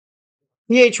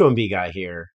The H1B guy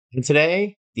here, and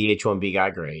today, the H1B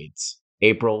guy grades.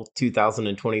 April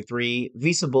 2023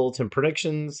 Visa Bulletin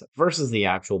predictions versus the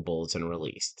actual bulletin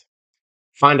released.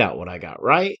 Find out what I got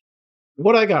right,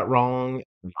 what I got wrong,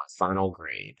 and my final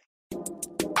grade.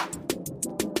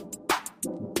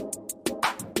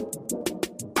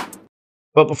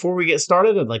 But before we get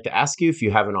started, I'd like to ask you, if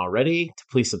you haven't already, to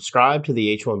please subscribe to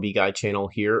the H1B Guy channel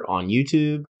here on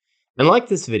YouTube and like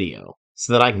this video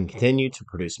so that I can continue to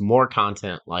produce more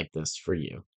content like this for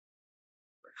you.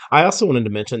 I also wanted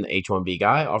to mention the H1B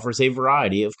Guy offers a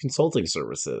variety of consulting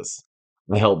services.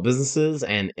 I help businesses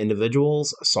and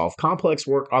individuals solve complex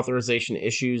work authorization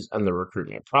issues and the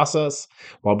recruitment process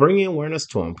while bringing awareness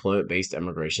to employment based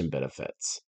immigration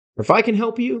benefits. If I can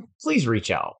help you, please reach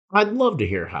out. I'd love to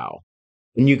hear how.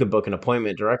 And you can book an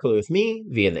appointment directly with me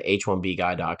via the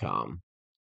h1bguy.com.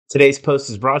 Today's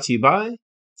post is brought to you by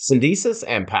Syndesis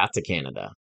and Path to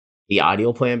Canada, the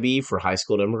ideal Plan B for high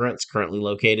schooled immigrants currently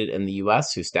located in the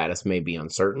U.S. whose status may be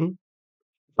uncertain,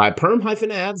 by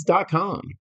perm-ads.com,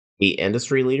 the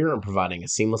industry leader in providing a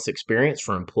seamless experience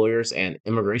for employers and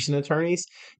immigration attorneys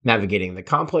navigating the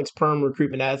complex perm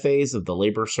recruitment ad phase of the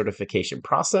labor certification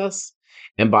process,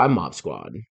 and by Mob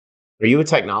Squad. Are you a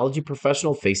technology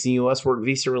professional facing U.S. work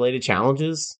visa-related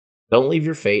challenges? Don't leave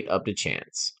your fate up to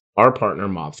chance. Our partner,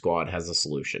 Mob Squad, has a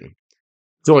solution.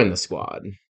 Join the squad.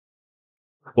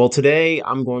 Well, today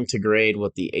I'm going to grade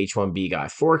what the H1B guy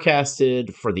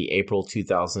forecasted for the April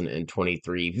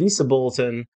 2023 Visa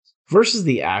Bulletin versus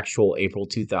the actual April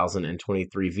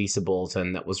 2023 Visa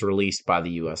Bulletin that was released by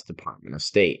the U.S. Department of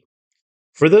State.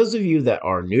 For those of you that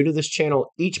are new to this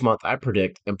channel, each month I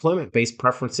predict employment-based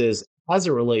preferences as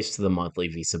it relates to the monthly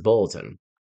Visa Bulletin.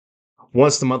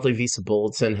 Once the monthly Visa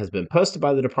Bulletin has been posted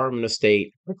by the Department of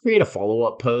State, I create a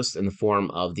follow-up post in the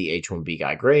form of the H1B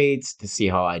Guy grades to see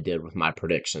how I did with my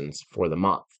predictions for the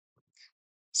month.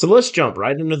 So let's jump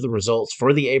right into the results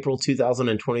for the April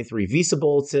 2023 Visa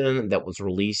Bulletin that was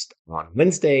released on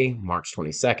Wednesday, March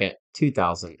 22nd,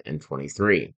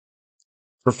 2023.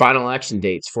 For final action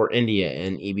dates for India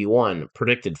and EB1,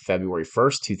 predicted February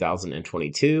 1st,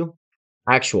 2022,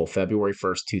 actual February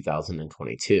 1st,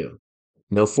 2022.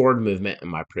 No forward movement, and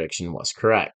my prediction was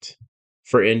correct.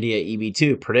 For India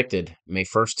EB2, predicted May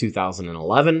 1st,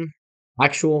 2011,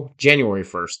 actual January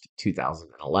 1st,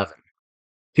 2011.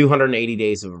 280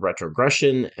 days of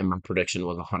retrogression, and my prediction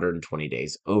was 120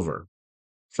 days over.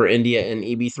 For India and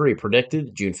EB3,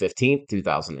 predicted June 15th,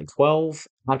 2012,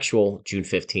 actual June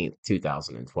 15th,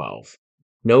 2012.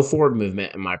 No forward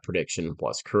movement, and my prediction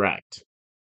was correct.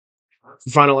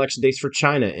 Final election dates for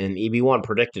China in EB1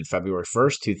 predicted February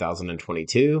 1st,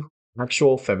 2022,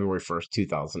 actual February 1st,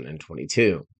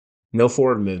 2022. No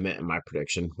forward movement, and my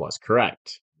prediction was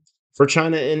correct. For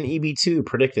China in EB2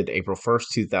 predicted April 1st,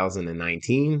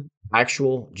 2019,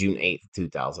 actual June 8th,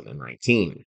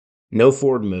 2019. No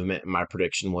forward movement, and my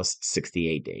prediction was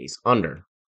 68 days under.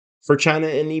 For China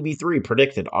in EB3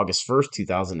 predicted August 1st,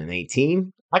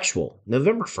 2018, actual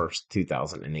November 1st,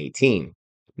 2018.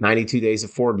 92 days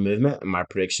of forward movement, and my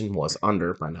prediction was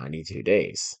under by 92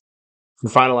 days. For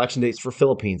final action dates for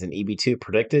Philippines in EB2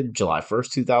 predicted July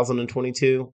 1st,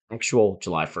 2022, actual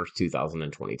July 1st,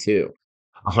 2022.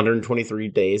 123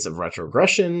 days of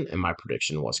retrogression, and my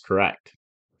prediction was correct.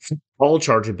 All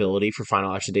chargeability for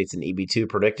final action dates in EB2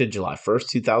 predicted July 1st,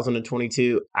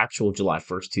 2022, actual July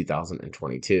 1st,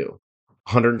 2022.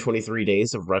 123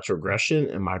 days of retrogression,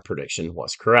 and my prediction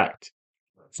was correct.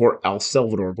 For El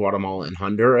Salvador, Guatemala, and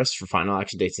Honduras for final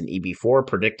action dates in EB4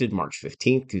 predicted March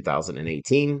 15th,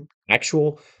 2018,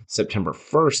 actual September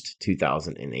 1st,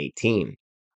 2018.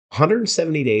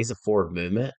 170 days of forward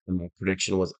movement, and my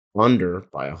prediction was under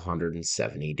by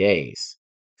 170 days.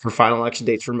 For final action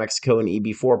dates for Mexico and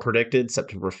EB4 predicted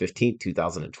September 15th,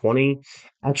 2020,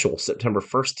 actual September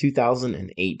 1st,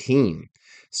 2018.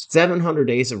 700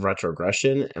 days of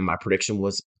retrogression, and my prediction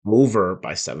was over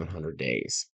by 700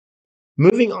 days.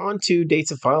 Moving on to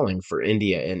dates of filing for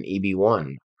India and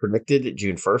EB1, predicted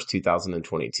June 1st,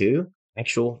 2022,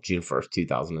 actual June 1st,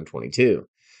 2022.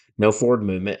 No forward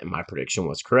movement, and my prediction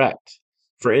was correct.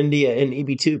 For India and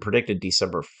EB2, predicted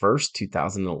December 1st,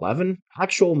 2011,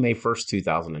 actual May 1st,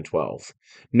 2012.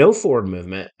 No forward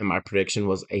movement, and my prediction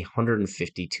was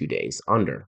 152 days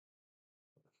under.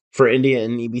 For India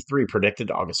and EB3, predicted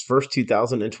August 1st,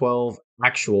 2012,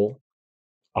 actual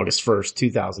August 1st,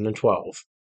 2012.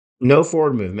 No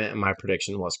forward movement, and my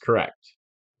prediction was correct.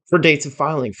 For dates of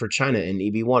filing for China in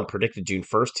EB1, predicted June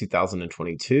 1st,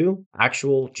 2022,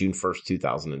 actual June 1st,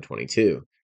 2022.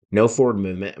 No forward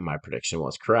movement, and my prediction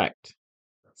was correct.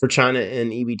 For China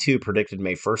in EB2, predicted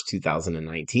May 1st,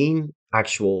 2019,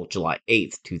 actual July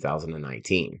 8th,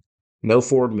 2019. No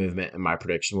forward movement, and my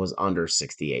prediction was under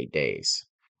 68 days.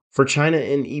 For China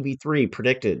in EB3,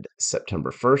 predicted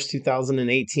September 1st,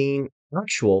 2018,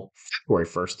 actual February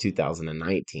 1st,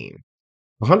 2019.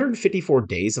 154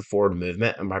 days of forward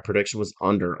movement, and my prediction was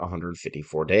under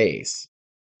 154 days.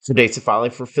 So dates of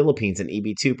filing for Philippines in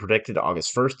EB2 predicted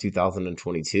August 1st,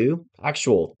 2022.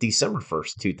 Actual December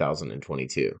 1st,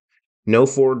 2022. No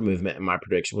forward movement, and my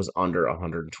prediction was under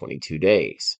 122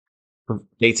 days.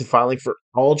 Dates of filing for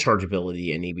all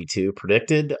chargeability in EB2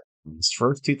 predicted August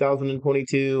 1st,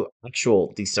 2022.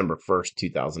 Actual December 1st,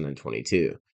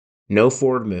 2022. No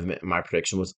forward movement, and my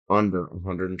prediction was under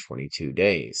 122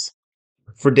 days.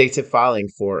 For dates of filing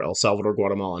for El Salvador,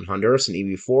 Guatemala, and Honduras in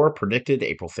EB4, predicted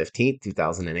April 15th,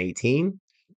 2018.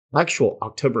 Actual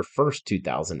October 1st,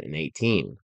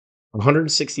 2018.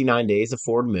 169 days of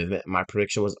forward movement, and my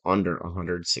prediction was under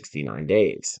 169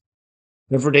 days.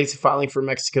 And for dates of filing for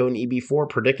Mexico in EB4,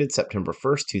 predicted September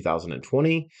 1st,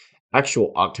 2020.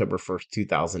 Actual October 1st,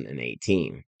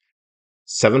 2018.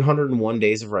 701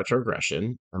 days of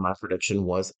retrogression, and my prediction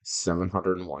was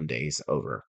 701 days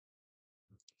over.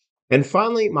 And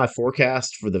finally, my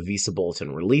forecast for the Visa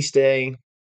Bulletin release day.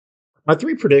 My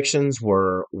three predictions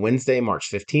were Wednesday, March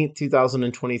 15th,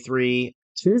 2023,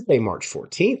 Tuesday, March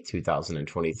 14th,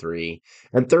 2023,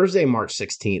 and Thursday, March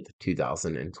 16th,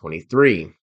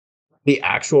 2023. The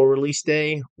actual release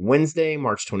day, Wednesday,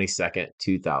 March 22nd,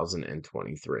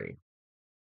 2023.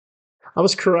 I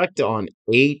was correct on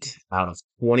 8 out of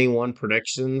 21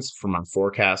 predictions for my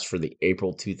forecast for the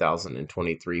April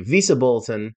 2023 Visa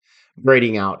Bulletin,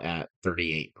 grading out at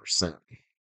 38%.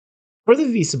 For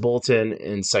the Visa Bulletin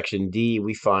in Section D,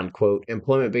 we find, quote,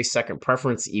 employment-based second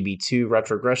preference EB2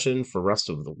 retrogression for rest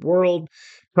of the world,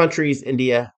 countries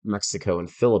India, Mexico,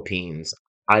 and Philippines.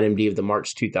 Item D of the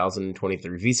March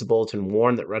 2023 Visa Bulletin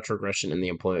warned that retrogression in the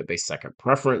employment-based second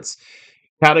preference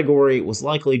category was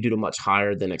likely due to much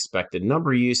higher than expected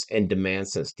number use and demand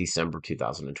since December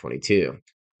 2022.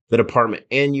 The department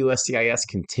and USCIS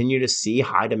continue to see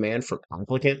high demand from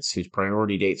applicants whose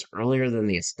priority dates earlier than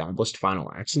the established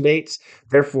final action dates.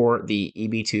 Therefore, the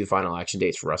EB2 final action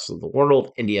dates for the rest of the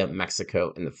world, India,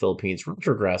 Mexico, and the Philippines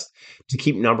retrogressed to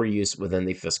keep number use within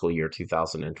the fiscal year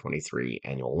 2023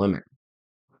 annual limit.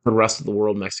 For the rest of the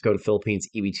world, Mexico and Philippines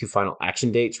EB2 final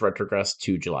action dates retrogressed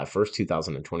to July 1st,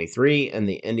 2023, and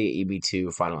the India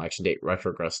EB2 final action date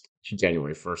retrogressed to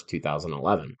January 1st,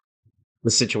 2011.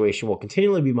 The situation will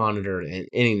continually be monitored, and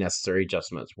any necessary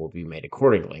adjustments will be made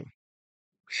accordingly.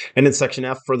 And in Section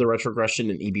F, further retrogression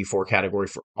in EB4 category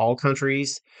for all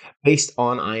countries. Based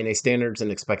on INA standards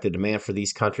and expected demand for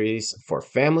these countries, for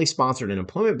family-sponsored and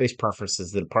employment-based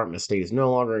preferences, the Department of State is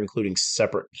no longer including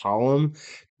separate column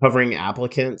covering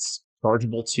applicants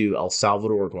chargeable to El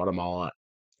Salvador, Guatemala,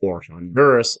 or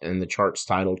Honduras, and the charts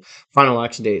titled Final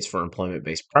Action Dates for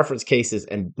Employment-Based Preference Cases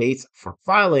and Dates for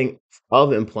Filing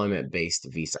of Employment-Based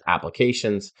Visa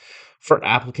Applications for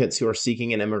applicants who are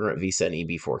seeking an immigrant visa in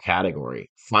EB4 category.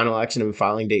 Final action and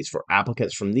filing dates for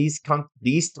applicants from these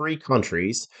three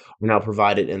countries are now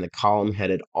provided in the column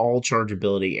headed All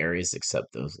Chargeability Areas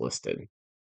except those listed.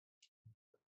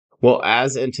 Well,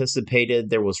 as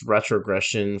anticipated, there was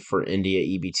retrogression for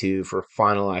India EB2 for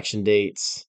final action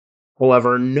dates.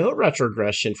 However, no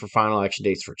retrogression for final action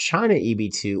dates for China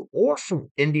EB2 or from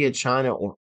India, China,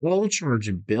 or all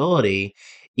chargeability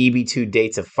EB2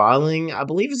 dates of filing, I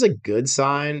believe is a good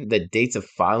sign that dates of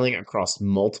filing across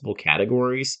multiple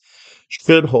categories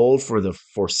should hold for the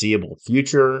foreseeable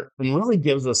future and really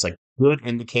gives us a good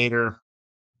indicator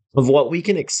of what we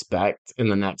can expect in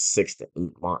the next 6 to 8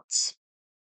 months.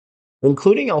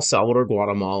 Including El Salvador,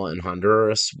 Guatemala, and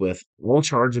Honduras with all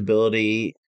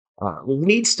chargeability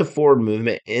leads to forward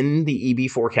movement in the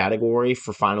EB4 category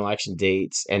for final action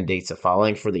dates and dates of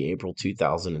filing for the April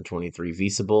 2023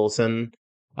 Visa Bulletin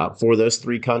for those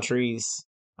three countries.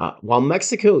 While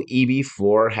Mexico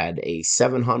EB4 had a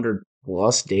 700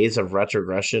 plus days of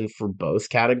retrogression for both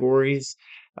categories,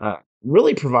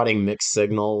 really providing mixed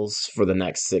signals for the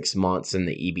next 6 months in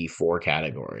the EB4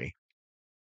 category.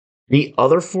 The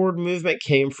other forward movement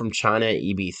came from China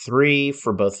EB3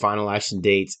 for both final action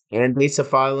dates and dates of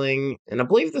filing, and I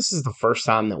believe this is the first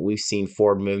time that we've seen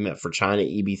forward movement for China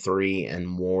EB3 in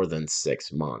more than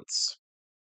 6 months.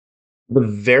 The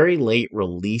very late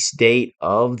release date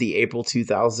of the April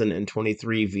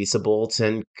 2023 Visa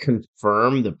Bulletin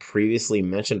confirmed the previously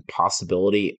mentioned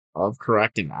possibility of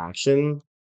corrective action.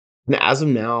 And as of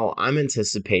now, I'm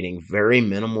anticipating very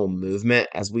minimal movement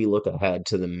as we look ahead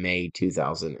to the May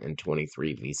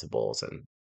 2023 Visa Bulletin.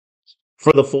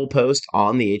 For the full post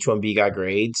on the H1B Guy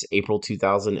grades, April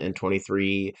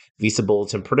 2023 Visa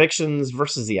Bulletin predictions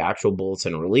versus the actual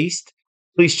bulletin released,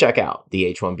 please check out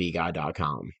the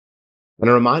H1Bguy.com. And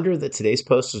a reminder that today's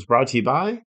post was brought to you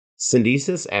by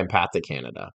Syndesis and Path to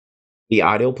Canada, the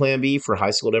ideal plan B for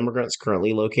high schooled immigrants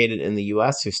currently located in the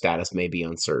U.S. whose status may be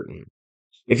uncertain.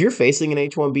 If you're facing an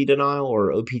H1B denial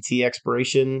or OPT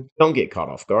expiration, don't get caught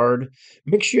off guard.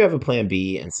 Make sure you have a plan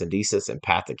B, and Syndesis and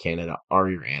Path to Canada are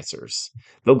your answers.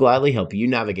 They'll gladly help you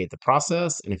navigate the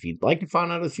process, and if you'd like to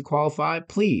find out if you qualify,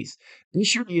 please be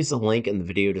sure to use the link in the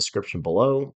video description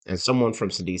below, and someone from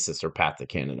Syndesis or Path to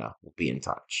Canada will be in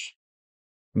touch.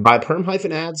 By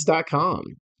perm-ads.com,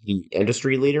 the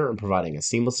industry leader in providing a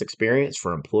seamless experience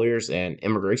for employers and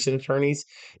immigration attorneys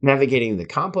navigating the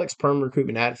complex perm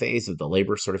recruitment ad phase of the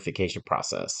labor certification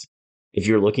process. If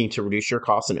you're looking to reduce your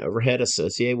costs and overhead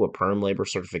associated with perm labor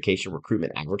certification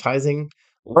recruitment advertising,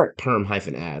 let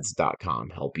perm-ads.com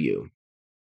help you.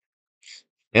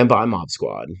 And by Mob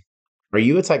Squad. Are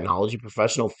you a technology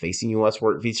professional facing U.S.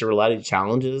 work visa related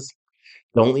challenges?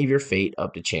 Don't leave your fate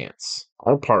up to chance.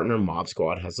 Our partner Mob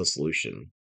Squad has a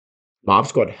solution. Mob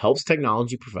Squad helps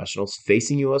technology professionals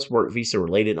facing U.S. work visa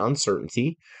related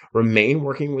uncertainty remain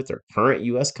working with their current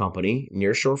U.S. company,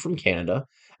 nearshore from Canada,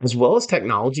 as well as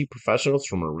technology professionals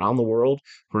from around the world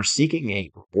who are seeking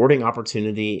a rewarding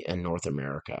opportunity in North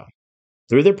America.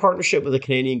 Through their partnership with the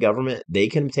Canadian government, they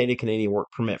can obtain a Canadian work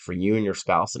permit for you and your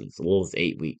spouse in as little as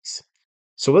 8 weeks.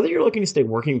 So, whether you're looking to stay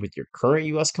working with your current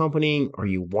U.S. company or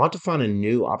you want to find a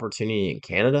new opportunity in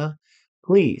Canada,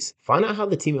 please find out how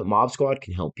the team at Mob Squad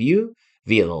can help you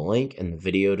via the link in the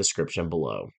video description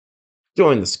below.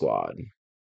 Join the squad.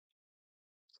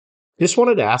 Just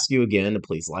wanted to ask you again to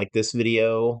please like this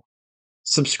video,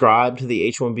 subscribe to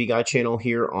the H1B Guy channel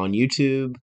here on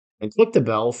YouTube, and click the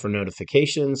bell for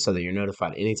notifications so that you're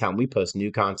notified anytime we post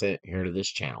new content here to this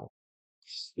channel.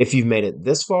 If you've made it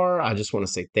this far, I just want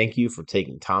to say thank you for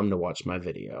taking time to watch my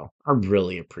video. I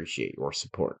really appreciate your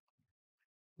support.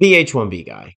 The H1B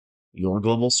Guy, your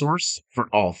global source for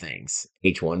all things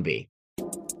H1B.